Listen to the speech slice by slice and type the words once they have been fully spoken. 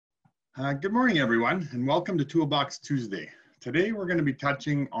Good morning, everyone, and welcome to Toolbox Tuesday. Today, we're going to be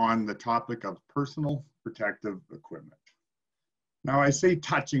touching on the topic of personal protective equipment. Now, I say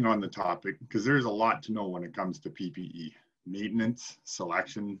touching on the topic because there's a lot to know when it comes to PPE. Maintenance,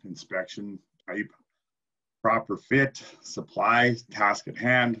 selection, inspection, type, proper fit, supply, task at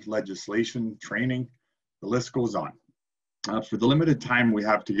hand, legislation, training, the list goes on. For the limited time we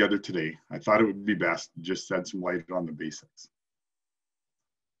have together today, I thought it would be best to just shed some light on the basics.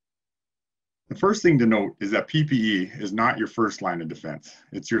 The first thing to note is that PPE is not your first line of defense,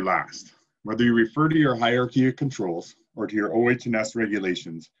 it's your last. Whether you refer to your hierarchy of controls or to your OH&S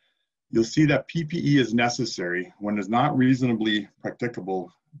regulations, you'll see that PPE is necessary when it's not reasonably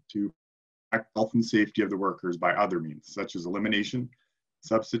practicable to protect health and safety of the workers by other means, such as elimination,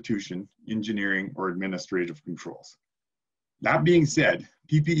 substitution, engineering, or administrative controls. That being said,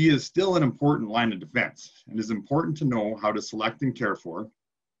 PPE is still an important line of defense and is important to know how to select and care for,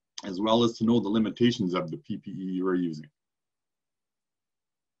 as well as to know the limitations of the PPE you are using.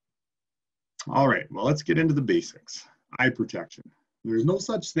 All right, well, let's get into the basics. Eye protection. There's no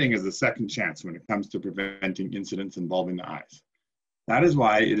such thing as a second chance when it comes to preventing incidents involving the eyes. That is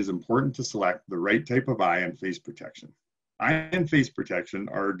why it is important to select the right type of eye and face protection. Eye and face protection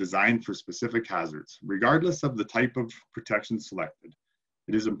are designed for specific hazards. Regardless of the type of protection selected,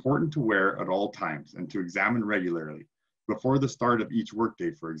 it is important to wear at all times and to examine regularly, before the start of each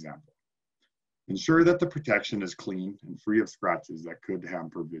workday, for example. Ensure that the protection is clean and free of scratches that could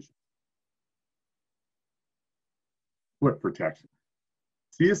hamper vision. Foot protection.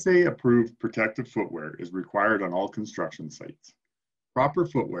 CSA approved protective footwear is required on all construction sites. Proper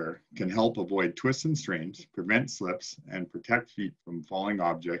footwear can help avoid twists and strains, prevent slips, and protect feet from falling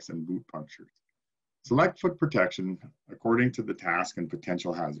objects and boot punctures. Select foot protection according to the task and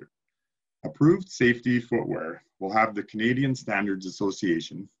potential hazard. Approved safety footwear will have the Canadian Standards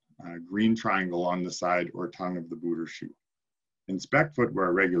Association green triangle on the side or tongue of the boot or shoe. Inspect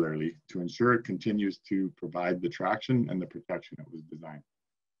footwear regularly to ensure it continues to provide the traction and the protection it was designed.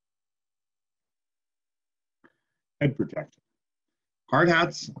 Head protection. Hard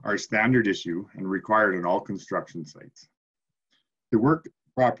hats are standard issue and required on all construction sites. To work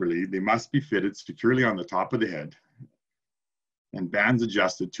properly, they must be fitted securely on the top of the head and bands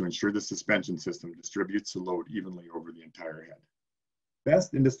adjusted to ensure the suspension system distributes the load evenly over the entire head.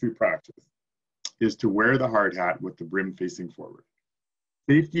 Best industry practice is to wear the hard hat with the brim facing forward.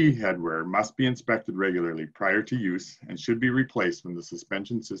 Safety headwear must be inspected regularly prior to use and should be replaced when the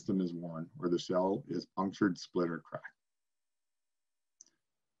suspension system is worn or the shell is punctured, split, or cracked.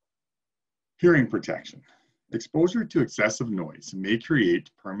 Hearing protection. Exposure to excessive noise may create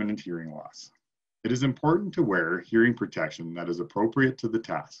permanent hearing loss. It is important to wear hearing protection that is appropriate to the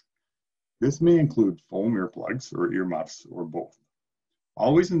task. This may include foam earplugs or earmuffs or both.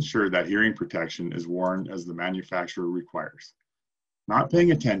 Always ensure that hearing protection is worn as the manufacturer requires. Not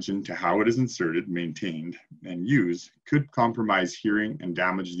paying attention to how it is inserted, maintained, and used could compromise hearing and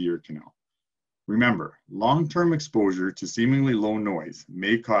damage the ear canal. Remember, long-term exposure to seemingly low noise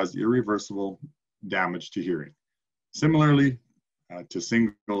may cause irreversible damage to hearing. Similarly, to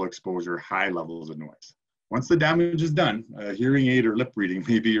single exposure high levels of noise. Once the damage is done, a hearing aid or lip reading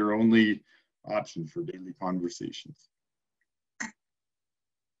may be your only option for daily conversations.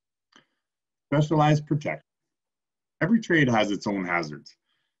 Specialized protection. Every trade has its own hazards.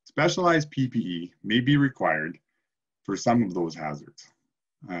 Specialized PPE may be required for some of those hazards.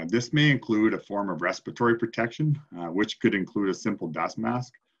 This may include a form of respiratory protection, which could include a simple dust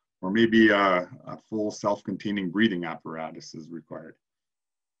mask, or maybe a full self-containing breathing apparatus is required.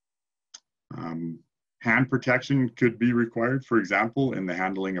 Hand protection could be required, for example, in the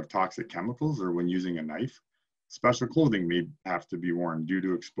handling of toxic chemicals or when using a knife. Special clothing may have to be worn due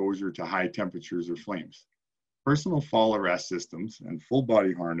to exposure to high temperatures or flames. Personal fall arrest systems and full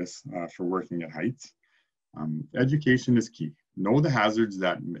body harness for working at heights. Education is key. Know the hazards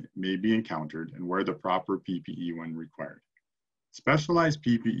that may be encountered and wear the proper PPE when required. Specialized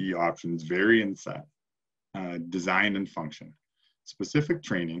PPE options vary in set, design, and function. Specific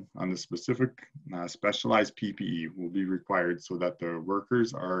training on the specific specialized PPE will be required so that the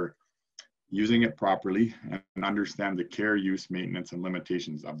workers are using it properly and understand the care, use, maintenance, and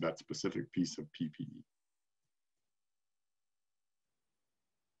limitations of that specific piece of PPE.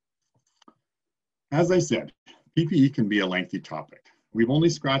 As I said, PPE can be a lengthy topic. We've only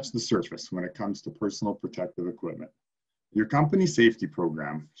scratched the surface when it comes to personal protective equipment. Your company safety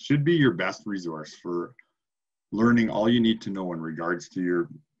program should be your best resource for learning all you need to know in regards to your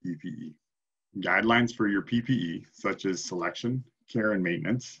PPE. Guidelines for your PPE, such as selection, care and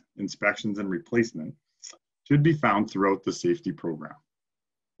maintenance, inspections and replacement, should be found throughout the safety program.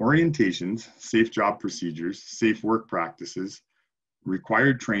 Orientations, safe job procedures, safe work practices,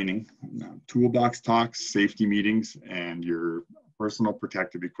 required training, toolbox talks, safety meetings, and your personal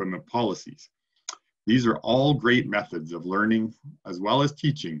protective equipment policies. These are all great methods of learning as well as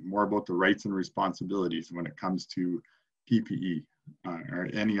teaching more about the rights and responsibilities when it comes to PPE or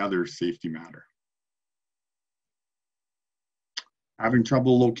any other safety matter. Having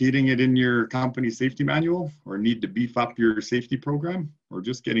trouble locating it in your company safety manual, or need to beef up your safety program, or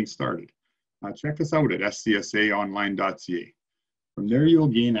just getting started? Check us out at scsaonline.ca. From there, you'll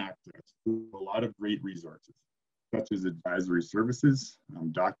gain access to a lot of great resources, such as advisory services,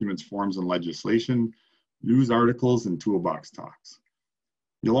 documents, forms, and legislation, news articles, and toolbox talks.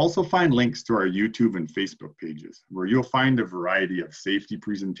 You'll also find links to our YouTube and Facebook pages, where you'll find a variety of safety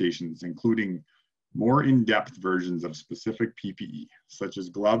presentations, including more in-depth versions of specific PPE, such as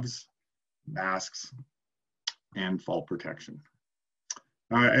gloves, masks, and fall protection.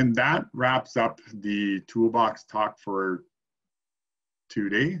 And that wraps up the toolbox talk for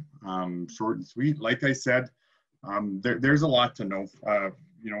today. Short and sweet. Like I said, there's a lot to know.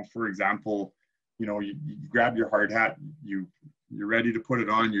 For example, you grab your hard hat, you're ready to put it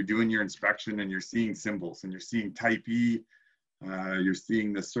on, you're doing your inspection, and you're seeing symbols, and you're seeing type E, you're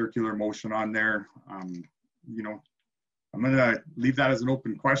seeing the circular motion on there. I'm going to leave that as an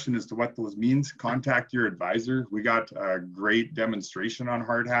open question as to what those means. Contact your advisor. We got a great demonstration on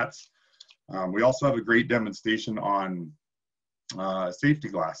hard hats. We also have a great demonstration on safety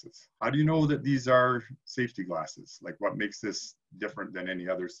glasses. How do you know that these are safety glasses? Like, what makes this different than any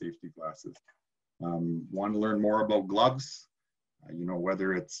other safety glasses? Want to learn more about gloves?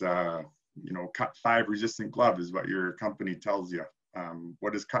 Whether it's cut 5 resistant glove is what your company tells you.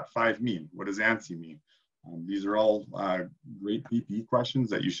 What does cut 5 mean? What does ANSI mean? These are all great PPE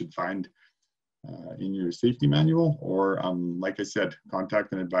questions that you should find in your safety manual, or like I said,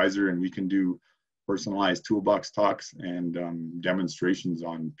 contact an advisor and we can do personalized toolbox talks and demonstrations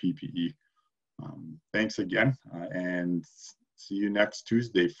on PPE. Thanks again, and see you next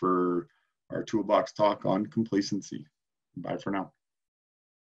Tuesday for our toolbox talk on complacency. Bye for now.